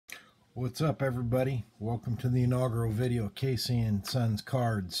What's up, everybody? Welcome to the inaugural video of Casey and Sons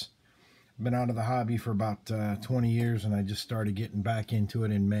Cards. Been out of the hobby for about 20 years, and I just started getting back into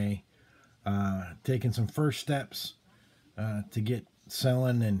it in May. Taking some first steps to get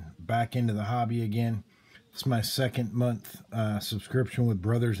selling and back into the hobby again. It's my second month subscription with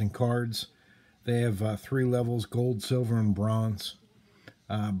Brothers in Cards. They have 3 levels: gold, silver, and bronze.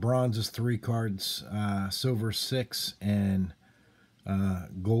 Bronze is 3 cards, silver 6, and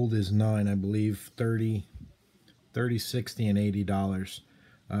gold is 9, I believe. 30, 60, and $80.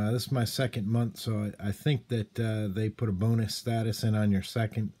 This is my second month, so I think that they put a bonus status in on your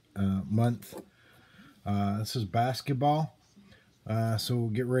second month. This is basketball, so we'll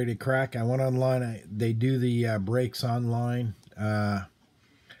get ready to crack. I went online. They do the breaks online.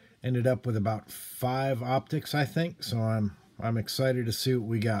 Ended up with about 5 optics, I think. So I'm excited to see what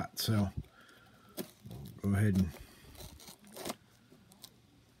we got. So go ahead and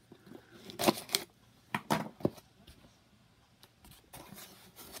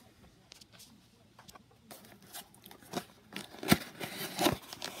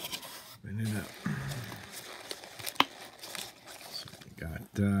it up. So you got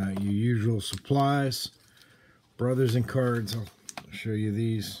your usual supplies. Brothers in Cards. I'll show you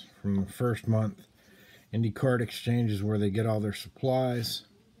these from the first month. Indie Card Exchange is where they get all their supplies.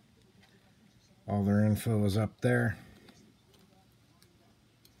 All their info is up there.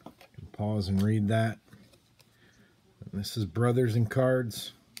 You can pause and read that. And this is Brothers in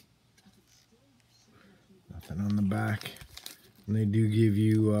Cards. Nothing on the back. And they do give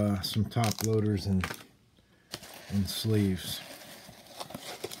you some top loaders and sleeves.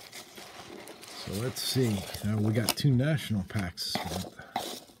 So let's see. Now we got 2 national packs this month.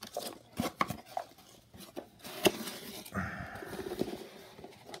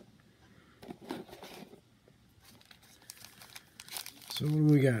 So what do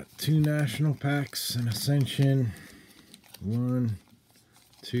we got? 2 national packs, an Ascension. 1,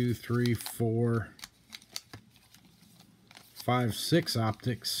 2, 3, 4, 5, 6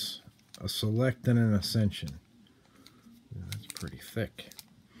 optics, a Select, and an Ascension. That's pretty thick.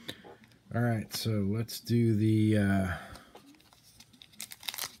 All right, so let's do the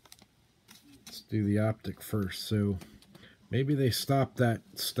optic first. So maybe they stopped that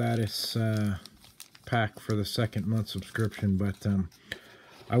status pack for the second month subscription, but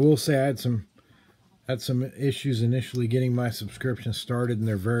I will say I had some issues initially getting my subscription started, and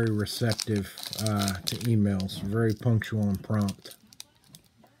they're very receptive to emails, very punctual and prompt.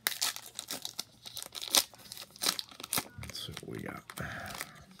 Let's see what we got.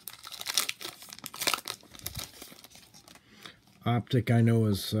 Optic, I know,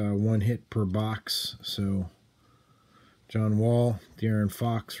 is 1 hit per box. So John Wall, De'Aaron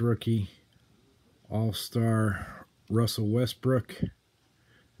Fox rookie, All-Star Russell Westbrook,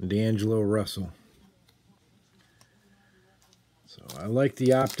 and D'Angelo Russell. So I like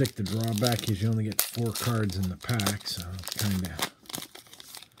the optic. The drawback is you only get 4 cards in the pack, so it's kind of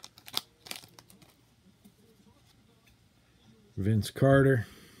Vince Carter,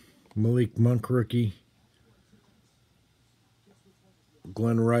 Malik Monk rookie,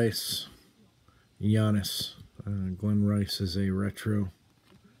 Glenn Rice, Giannis. Glenn Rice is a retro.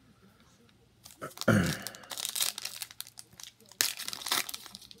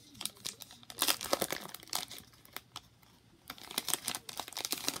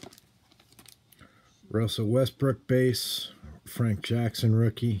 Russell Westbrook base, Frank Jackson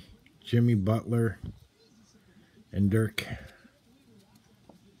rookie, Jimmy Butler, and Dirk.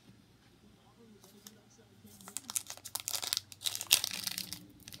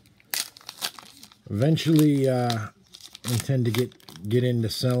 Eventually, intend to get into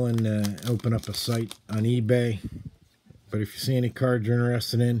selling, open up a site on eBay. But if you see any cards you're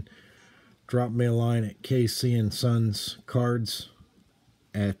interested in, drop me a line at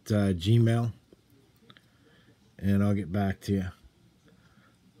kcandSonscards@gmail. And I'll get back to you.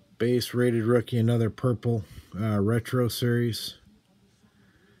 Base rated rookie, another purple retro series,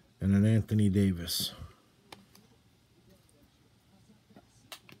 and an Anthony Davis.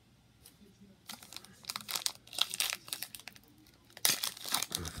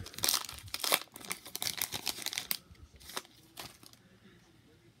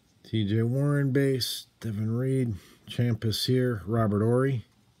 TJ Warren base, Devin Reed, Champus here, Robert Horry,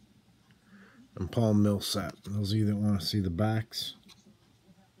 and Paul Millsap. Those of you that want to see the backs.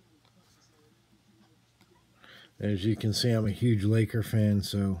 As you can see, I'm a huge Laker fan,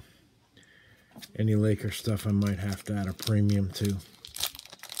 so any Laker stuff I might have to add a premium to.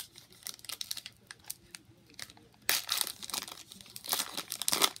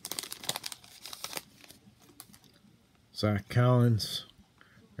 Zach Collins,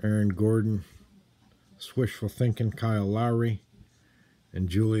 Aaron Gordon, Swishful Thinking, Kyle Lowry, and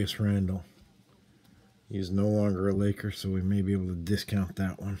Julius Randle. He's no longer a Laker, so we may be able to discount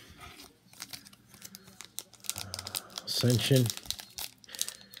that one. Ascension.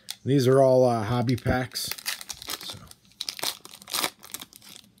 These are all hobby packs. So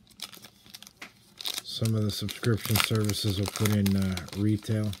some of the subscription services will put in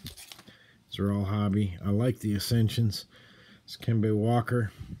retail. These are all hobby. I like the Ascensions. It's Kemba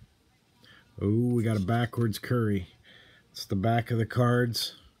Walker. Oh, we got a backwards Curry. It's the back of the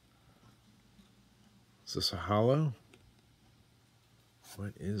cards. Is this a hollow?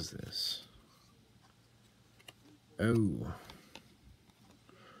 What is this? Oh.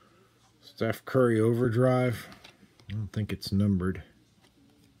 Steph Curry Overdrive. I don't think it's numbered.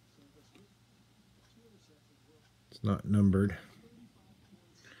 It's not numbered.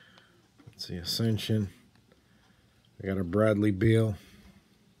 Let's see, Ascension. I got a Bradley Beal,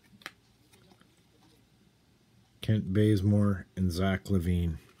 Kent Bazemore, and Zach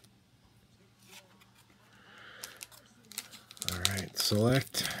LaVine. All right,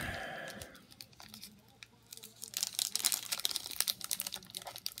 select.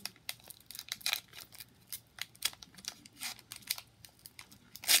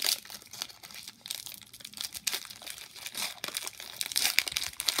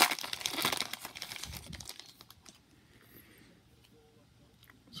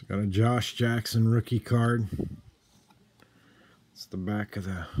 So got a Josh Jackson rookie card. It's the back of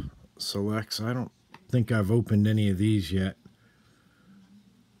the selects. I don't think I've opened any of these yet.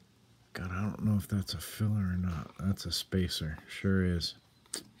 God, I don't know if that's a filler or not. That's a spacer. Sure is.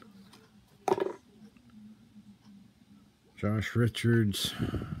 Josh Richards,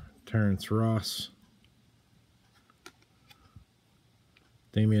 Terrence Ross,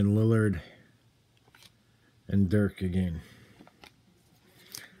 Damian Lillard, and Dirk again.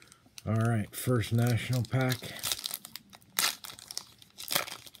 All right, first national pack.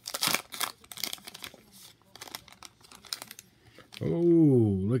 Oh,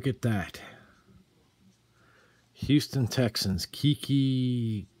 look at that. Houston Texans,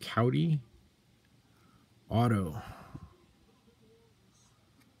 Kiki Cowdy, auto.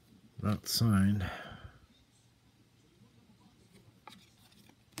 Not signed.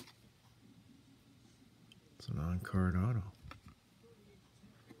 It's an on-card auto.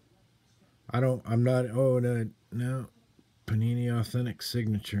 I'm not, oh, no. Panini Authentic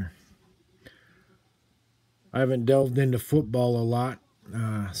Signature. I haven't delved into football a lot,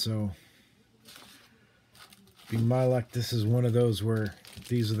 so be my luck, this is one of those where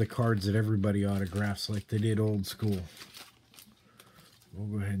these are the cards that everybody autographs like they did old school. We'll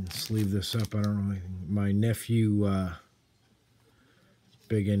go ahead and sleeve this up. I don't know, my nephew is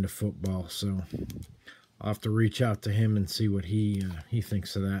big into football, so I'll have to reach out to him and see what he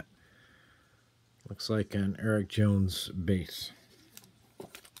thinks of that. Looks like an Eric Jones base.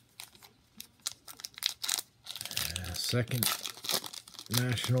 Second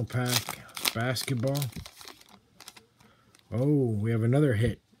national pack, basketball. Oh, we have another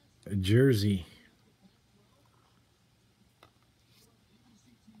hit, a jersey.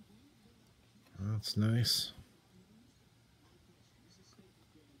 That's nice.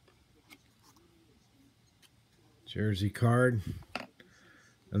 Jersey card.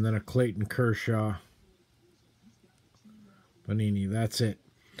 And then a Clayton Kershaw Panini. That's it.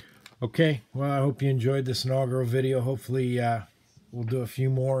 Okay, well, I hope you enjoyed this inaugural video. Hopefully we'll do a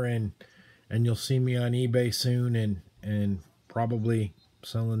few more and you'll see me on eBay soon and probably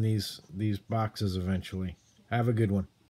selling these boxes eventually. Have a good one.